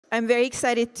I'm very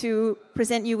excited to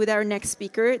present you with our next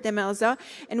speaker, Demelza.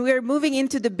 And we're moving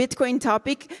into the Bitcoin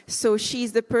topic, so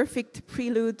she's the perfect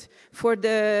prelude for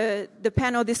the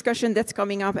panel discussion that's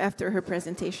coming up after her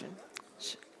presentation.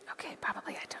 Okay,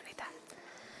 probably I don't need that.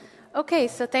 Okay,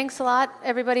 so thanks a lot,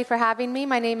 everybody, for having me.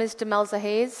 My name is Demelza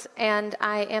Hayes, and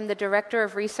I am the Director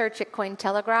of Research at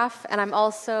Cointelegraph, and I'm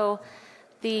also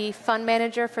the fund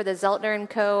manager for the Zeltner &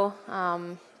 Co.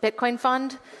 Bitcoin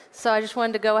Fund. So I just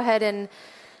wanted to go ahead and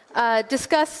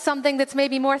discuss something that's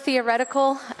maybe more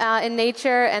theoretical in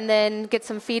nature, and then get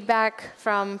some feedback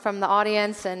from the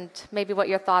audience and maybe what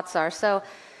your thoughts are. So,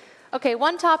 okay,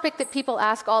 one topic that people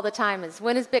ask all the time is,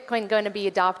 when is Bitcoin going to be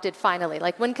adopted finally?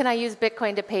 Like, when can I use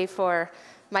Bitcoin to pay for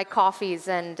my coffees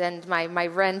and my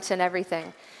rent and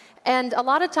everything? And a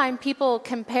lot of time people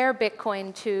compare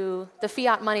Bitcoin to the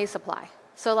fiat money supply.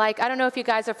 So like, I don't know if you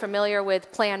guys are familiar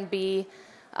with Plan B,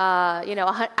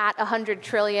 at 100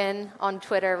 trillion on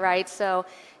Twitter, right? So,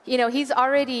 he's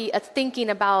already thinking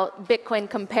about Bitcoin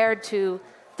compared to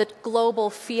the global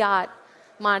fiat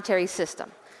monetary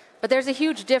system. But there's a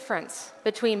huge difference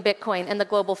between Bitcoin and the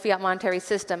global fiat monetary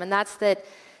system, and that's that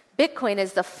Bitcoin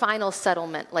is the final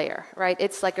settlement layer, right?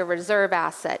 It's like a reserve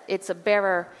asset. It's a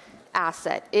bearer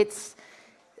asset. It's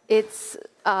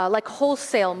like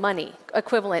wholesale money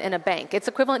equivalent in a bank. It's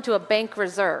equivalent to a bank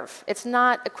reserve. It's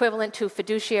not equivalent to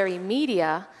fiduciary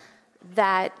media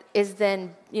that is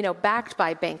then, backed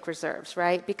by bank reserves,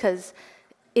 right? Because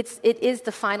it is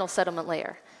the final settlement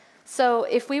layer. So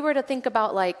if we were to think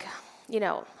about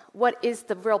what is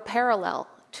the real parallel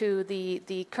to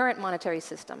the current monetary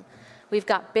system? We've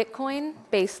got Bitcoin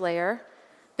base layer,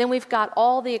 then we've got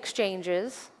all the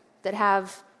exchanges that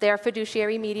have their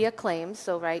fiduciary media claims,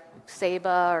 so right,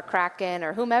 Saba or Kraken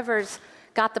or whomever's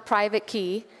got the private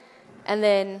key, and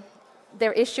then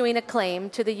they're issuing a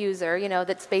claim to the user,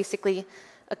 that's basically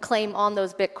a claim on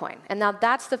those Bitcoin. And now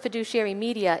that's the fiduciary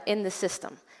media in the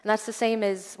system. And that's the same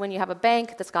as when you have a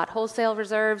bank that's got wholesale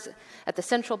reserves at the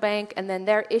central bank, and then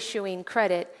they're issuing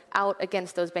credit out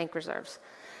against those bank reserves.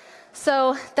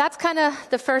 So that's kind of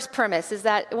the first premise, is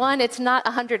that, one, it's not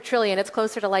 100 trillion, it's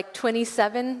closer to like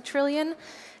 27 trillion.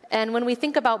 And when we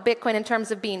think about Bitcoin in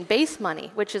terms of being base money,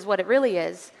 which is what it really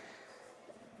is,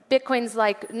 Bitcoin's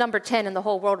like number 10 in the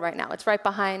whole world right now. It's right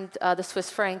behind the Swiss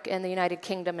franc in the United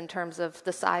Kingdom in terms of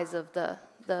the size of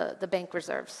the bank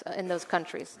reserves in those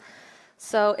countries.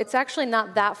 So it's actually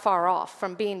not that far off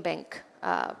from being bank,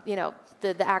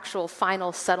 the actual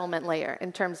final settlement layer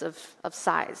in terms of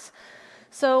size.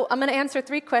 So I'm going to answer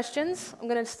 3 questions. I'm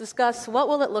going to discuss what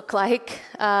will it look like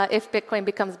if Bitcoin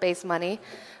becomes base money.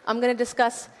 I'm going to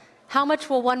discuss how much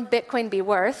will one Bitcoin be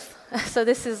worth. So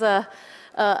this is a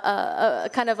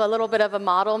kind of a little bit of a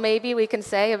model, maybe we can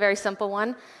say, a very simple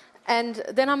one. And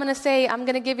then I'm going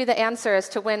to give you the answer as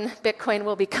to when Bitcoin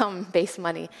will become base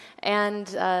money. And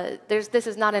this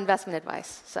is not investment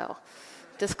advice, so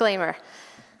disclaimer.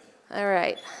 All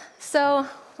right. So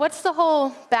what's the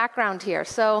whole background here?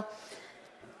 So,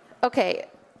 okay,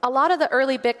 a lot of the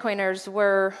early Bitcoiners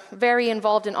were very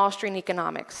involved in Austrian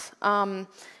economics.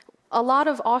 A lot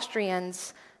of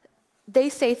Austrians, they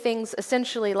say things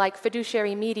essentially like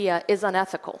fiduciary media is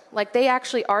unethical. Like, they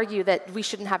actually argue that we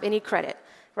shouldn't have any credit,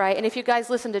 right? And if you guys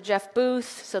listen to Jeff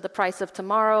Booth, so The Price of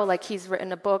Tomorrow, like he's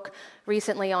written a book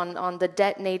recently on the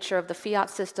debt nature of the fiat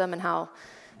system and how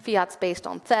fiat's based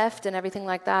on theft and everything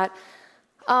like that.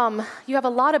 You have a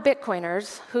lot of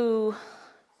Bitcoiners who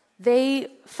they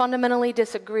fundamentally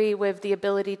disagree with the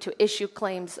ability to issue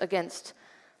claims against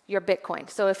your Bitcoin.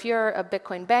 So if you're a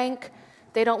Bitcoin bank,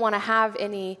 they don't want to have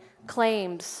any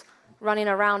claims running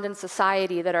around in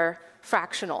society that are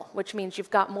fractional, which means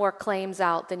you've got more claims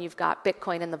out than you've got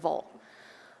Bitcoin in the vault.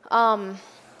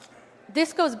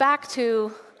 This goes back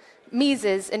to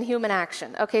Mises and human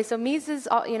action. Okay, so Mises,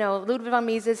 Ludwig von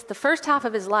Mises, the first half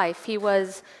of his life, he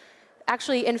was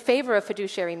actually in favor of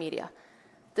fiduciary media.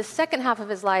 The second half of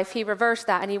his life, he reversed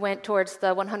that and he went towards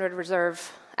the 100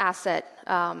 reserve asset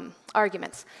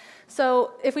arguments.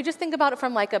 So if we just think about it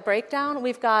from like a breakdown,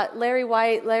 we've got Larry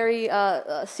White, Larry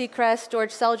Seacrest,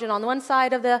 George Selgin on one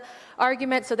side of the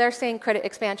argument. So they're saying credit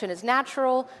expansion is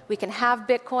natural. We can have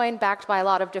Bitcoin backed by a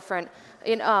lot of different,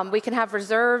 we can have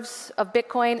reserves of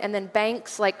Bitcoin, and then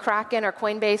banks like Kraken or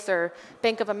Coinbase or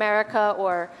Bank of America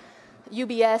or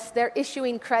UBS, they're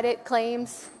issuing credit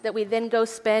claims that we then go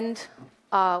spend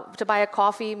to buy a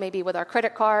coffee, maybe with our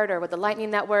credit card or with the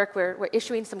Lightning Network. We're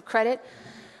issuing some credit.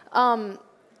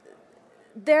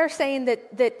 They're saying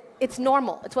that it's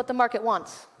normal. It's what the market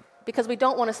wants, because we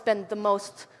don't want to spend the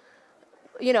most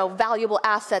valuable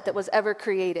asset that was ever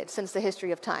created since the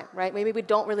history of time, right? Maybe we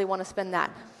don't really want to spend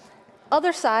that.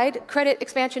 Other side, credit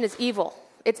expansion is evil.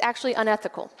 It's actually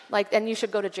unethical, and you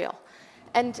should go to jail.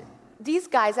 And these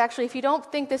guys, actually, if you don't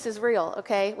think this is real,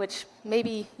 okay, which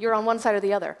maybe you're on one side or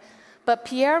the other, but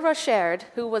Pierre Rochard,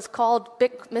 who was called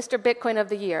Mr. Bitcoin of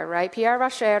the Year, right? Pierre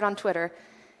Rochard on Twitter,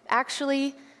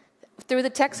 actually, through the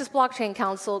Texas Blockchain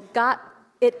Council, got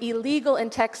it illegal in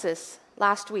Texas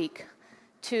last week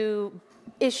to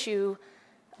issue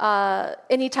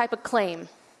any type of claim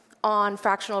on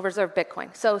fractional reserve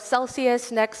Bitcoin. So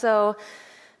Celsius, Nexo,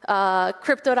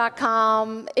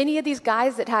 Crypto.com, any of these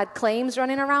guys that had claims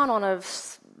running around on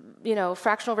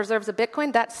fractional reserves of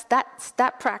Bitcoin,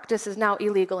 that practice is now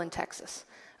illegal in Texas.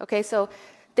 Okay, so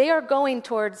they are going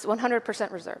towards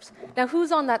 100% reserves. Now,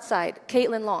 who's on that side?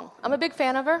 Caitlin Long. I'm a big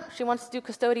fan of her. She wants to do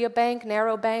Custodia Bank,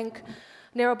 narrow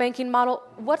banking model.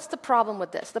 What's the problem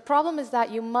with this? The problem is that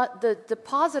the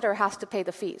depositor has to pay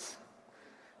the fees,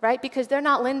 right? Because they're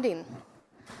not lending.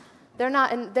 They're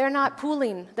not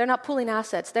pooling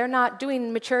assets. They're not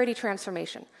doing maturity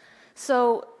transformation.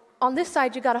 So on this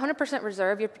side, you got 100%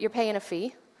 reserve. You're paying a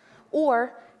fee,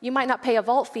 or you might not pay a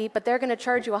vault fee, but they're going to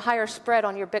charge you a higher spread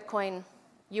on your Bitcoin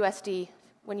USD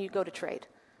when you go to trade,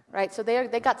 right? So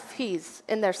they got fees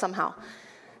in there somehow.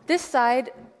 This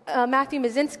side, Matthew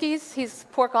Mazinski's, he's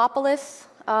Porkopolis.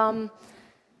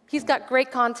 He's got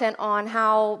great content on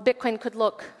how Bitcoin could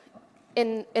look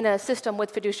in a system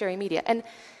with fiduciary media. And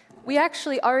we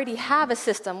actually already have a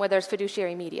system where there's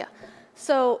fiduciary media.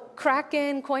 So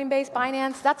Kraken, Coinbase,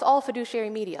 Binance, that's all fiduciary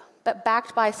media, but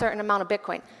backed by a certain amount of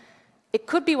Bitcoin. It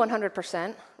could be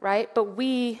 100%, right? But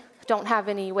we don't have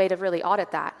any way to really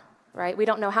audit that, right? We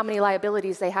don't know how many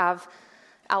liabilities they have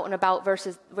out and about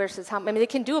versus how, I mean, they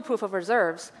can do a proof of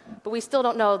reserves, but we still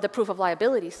don't know the proof of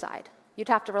liability side. You'd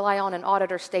have to rely on an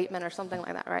auditor statement or something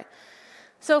like that, right?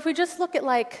 So if we just look at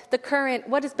the current,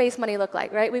 what does base money look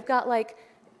like, right? We've got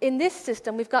in this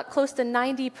system, we've got close to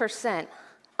 90%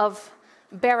 of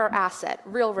bearer asset,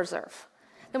 real reserve.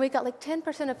 Then we've got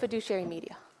 10% of fiduciary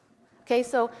media. Okay,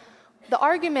 so the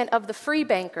argument of the free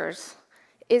bankers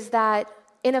is that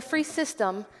in a free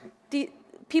system,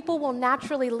 people will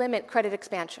naturally limit credit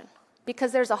expansion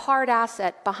because there's a hard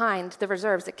asset behind the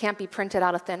reserves that can't be printed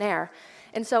out of thin air.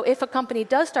 And so if a company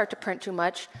does start to print too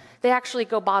much, they actually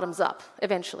go bottoms up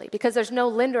eventually because there's no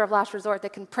lender of last resort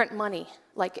that can print money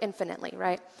infinitely,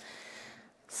 right?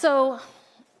 So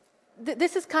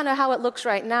this is kind of how it looks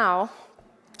right now.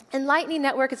 And Lightning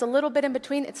Network is a little bit in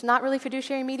between. It's not really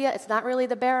fiduciary media. It's not really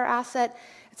the bearer asset.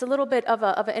 It's a little bit of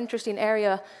an interesting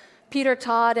area. Peter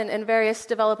Todd and various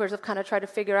developers have kind of tried to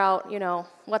figure out,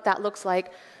 what that looks like.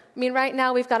 I mean, right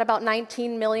now we've got about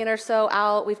 19 million or so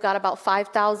out. We've got about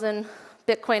 5,000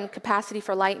 Bitcoin capacity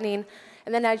for Lightning.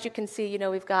 And then as you can see,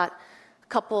 we've got a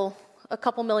couple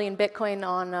million Bitcoin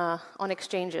on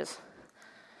exchanges.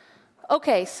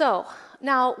 Okay, so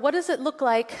now what does it look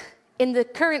like in the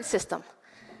current system?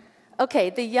 Okay,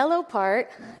 the yellow part,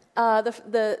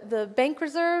 the bank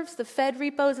reserves, the Fed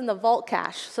repos, and the vault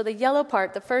cash. So the yellow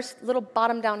part, the first little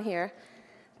bottom down here,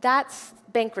 that's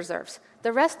bank reserves.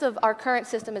 The rest of our current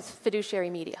system is fiduciary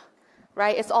media,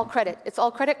 right? It's all credit. It's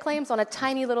all credit claims on a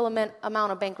tiny little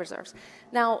amount of bank reserves.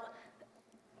 Now,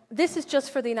 this is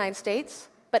just for the United States,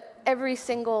 but every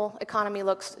single economy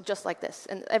looks just like this,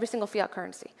 and every single fiat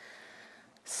currency.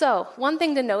 So one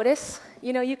thing to notice,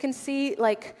 you can see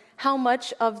how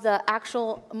much of the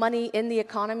actual money in the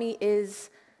economy is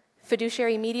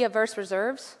fiduciary media versus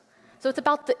reserves. So it's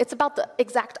about the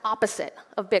exact opposite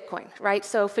of Bitcoin, right?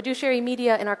 So fiduciary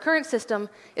media in our current system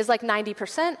is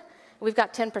 90%. We've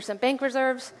got 10% bank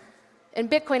reserves. In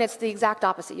Bitcoin, it's the exact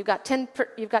opposite. You've got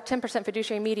 10%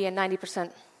 fiduciary media and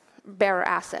 90% bearer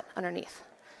asset underneath.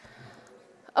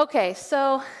 Okay,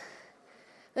 so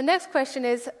the next question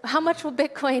is, how much will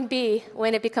Bitcoin be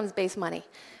when it becomes base money?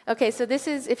 Okay, so this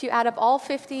is, if you add up all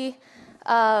 50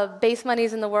 base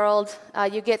monies in the world,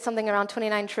 you get something around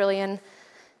 29 trillion.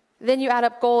 Then you add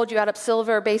up gold, you add up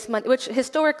silver, base money, which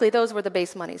historically those were the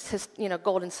base monies,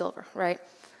 gold and silver, right?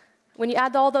 When you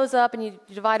add all those up and you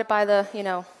divide it by the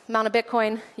amount of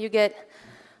Bitcoin, you get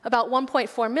about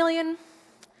 1.4 million.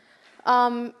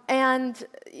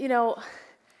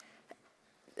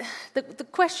 The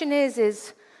question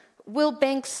is will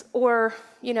banks or,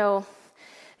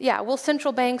 will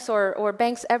central banks or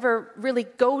banks ever really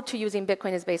go to using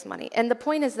Bitcoin as base money? And the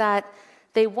point is that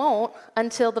they won't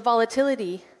until the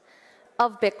volatility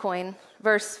of Bitcoin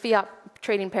versus fiat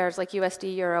trading pairs like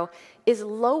USD, Euro is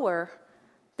lower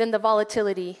than the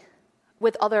volatility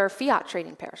with other fiat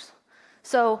trading pairs.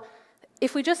 So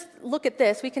if we just look at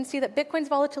this, we can see that Bitcoin's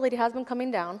volatility has been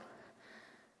coming down.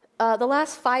 The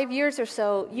last 5 years or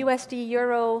so, USD,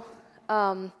 Euro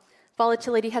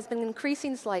volatility has been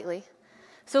increasing slightly.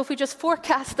 So if we just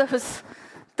forecast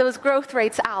those growth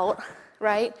rates out,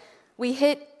 right, we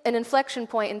hit an inflection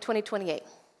point in 2028,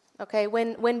 okay,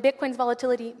 when Bitcoin's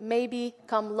volatility may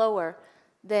become lower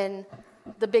than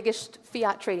the biggest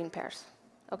fiat trading pairs,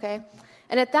 okay?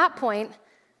 And at that point,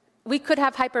 we could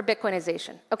have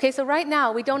hyper-Bitcoinization. Okay, so right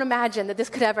now, we don't imagine that this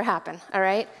could ever happen, all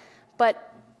right?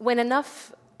 But when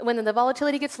the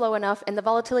volatility gets low enough and the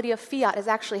volatility of fiat is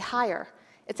actually higher,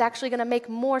 it's actually going to make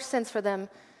more sense for them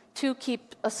to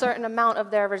keep a certain amount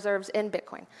of their reserves in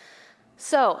Bitcoin.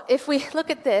 So if we look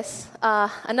at this,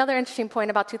 another interesting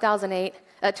point about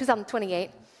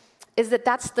 2028 is that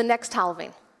that's the next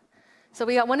halving. So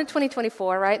we got one in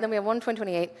 2024, right? Then we have one in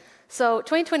 2028. So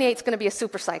 2028 is going to be a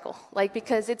super cycle, like,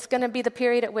 because it's going to be the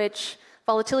period at which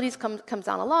volatility comes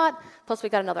down a lot, plus we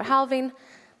got another halving.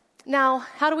 Now,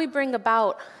 how do we bring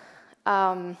about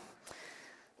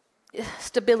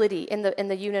stability in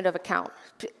the unit of account?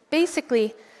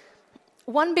 Basically,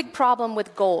 one big problem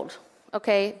with gold,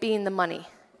 okay, being the money,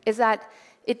 is that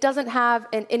it doesn't have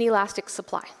an inelastic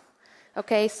supply.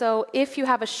 Okay, so if you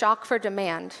have a shock for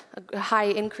demand, a high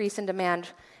increase in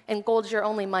demand, and gold's your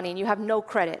only money, and you have no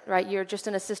credit, right? You're just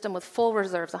in a system with full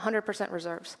reserves, 100%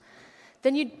 reserves.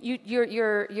 Then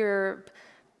your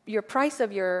price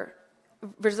of your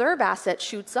reserve asset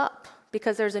shoots up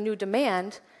because there's a new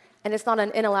demand, and it's not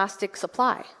an inelastic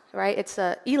supply, right? It's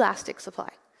an elastic supply.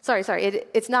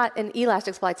 It's not an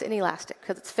elastic supply, it's inelastic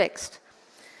because it's fixed.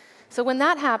 So when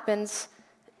that happens,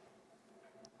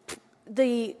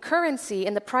 the currency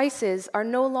and the prices are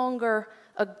no longer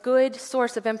a good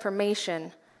source of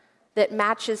information that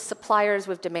matches suppliers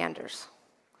with demanders.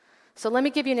 So let me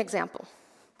give you an example.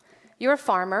 You're a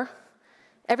farmer.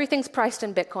 Everything's priced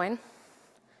in Bitcoin.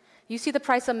 You see the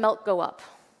price of milk go up.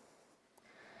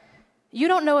 You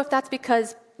don't know if that's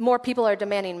because more people are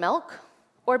demanding milk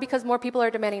or because more people are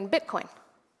demanding Bitcoin.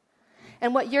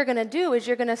 And what you're going to do is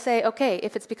you're going to say, okay,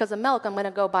 if it's because of milk, I'm going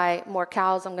to go buy more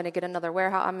cows, I'm going to get another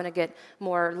warehouse, I'm going to get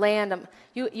more land.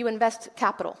 You invest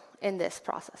capital in this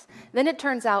process. Then it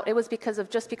turns out it was because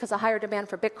of higher demand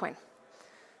for Bitcoin.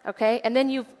 Okay? And then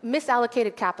you've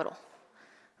misallocated capital.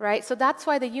 Right? So that's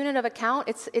why the unit of account,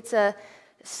 it's a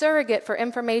surrogate for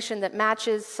information that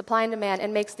matches supply and demand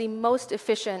and makes the most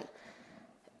efficient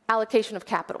allocation of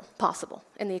capital possible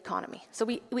in the economy. So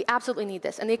we absolutely need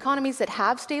this. And the economies that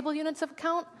have stable units of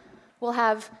account will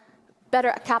have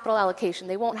better capital allocation.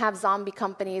 They won't have zombie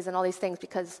companies and all these things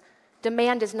because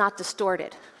demand is not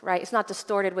distorted, right? It's not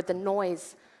distorted with the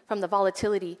noise from the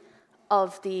volatility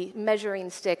of the measuring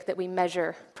stick that we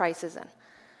measure prices in.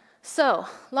 So,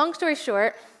 long story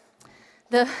short,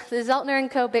 the Zeltner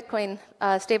 & Co. Bitcoin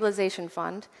Stabilization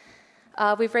Fund,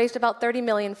 we've raised about $30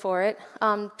 million for it.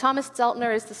 Thomas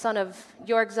Zeltner is the son of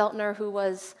Jörg Zeltner, who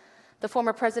was the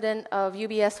former president of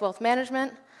UBS Wealth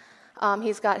Management.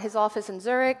 He's got his office in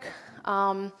Zurich.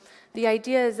 The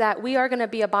idea is that we are going to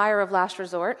be a buyer of last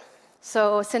resort.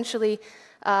 So essentially,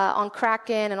 on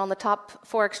Kraken and on the top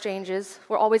 4 exchanges,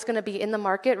 we're always going to be in the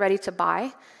market, ready to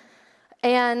buy.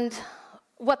 And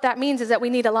what that means is that we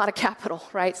need a lot of capital,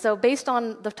 right? So based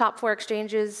on the top 4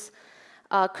 exchanges,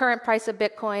 current price of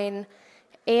Bitcoin,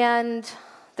 and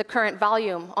the current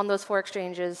volume on those 4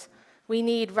 exchanges, we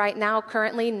need right now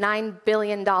currently $9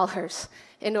 billion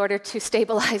in order to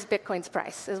stabilize Bitcoin's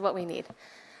price is what we need.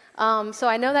 So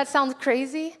I know that sounds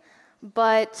crazy,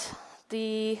 but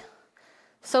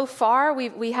so far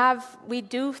we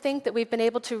do think that we've been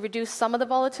able to reduce some of the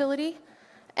volatility,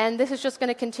 and this is just going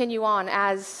to continue on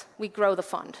as we grow the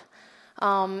fund.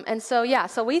 And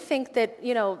so we think that,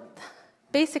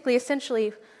 basically,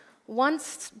 essentially,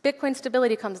 once Bitcoin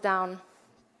stability comes down,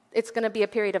 it's going to be a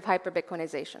period of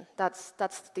hyper-Bitcoinization. That's the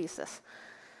thesis.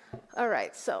 All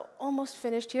right, so almost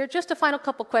finished here. Just a final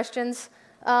couple questions.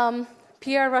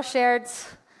 Pierre Rocherd's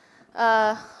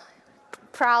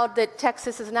proud that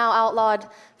Texas has now outlawed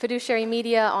fiduciary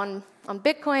media on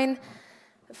Bitcoin.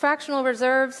 Fractional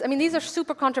reserves, these are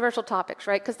super controversial topics,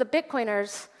 right? Because the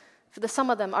Bitcoiners, some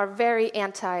of them are very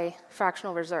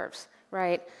anti-fractional reserves,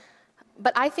 right?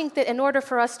 But I think that in order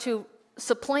for us to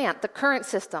supplant the current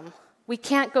system, we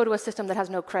can't go to a system that has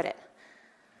no credit.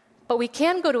 But we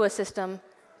can go to a system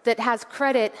that has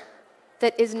credit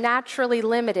that is naturally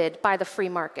limited by the free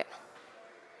market,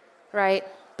 right?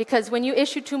 Because when you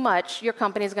issue too much, your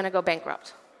company is going to go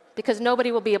bankrupt because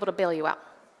nobody will be able to bail you out.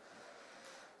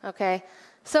 Okay?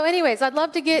 So anyways, I'd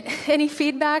love to get any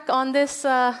feedback on this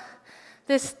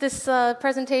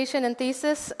presentation and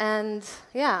thesis, and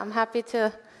yeah, I'm happy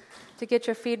to get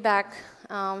your feedback.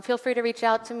 Feel free to reach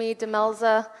out to me,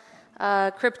 Demelza,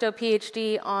 Crypto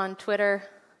PhD on Twitter,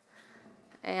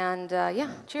 and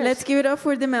cheers. Let's give it up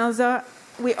for Demelza.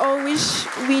 We all wish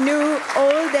we knew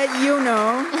all that you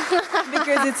know.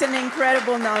 because it's an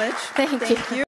incredible knowledge. Thank you.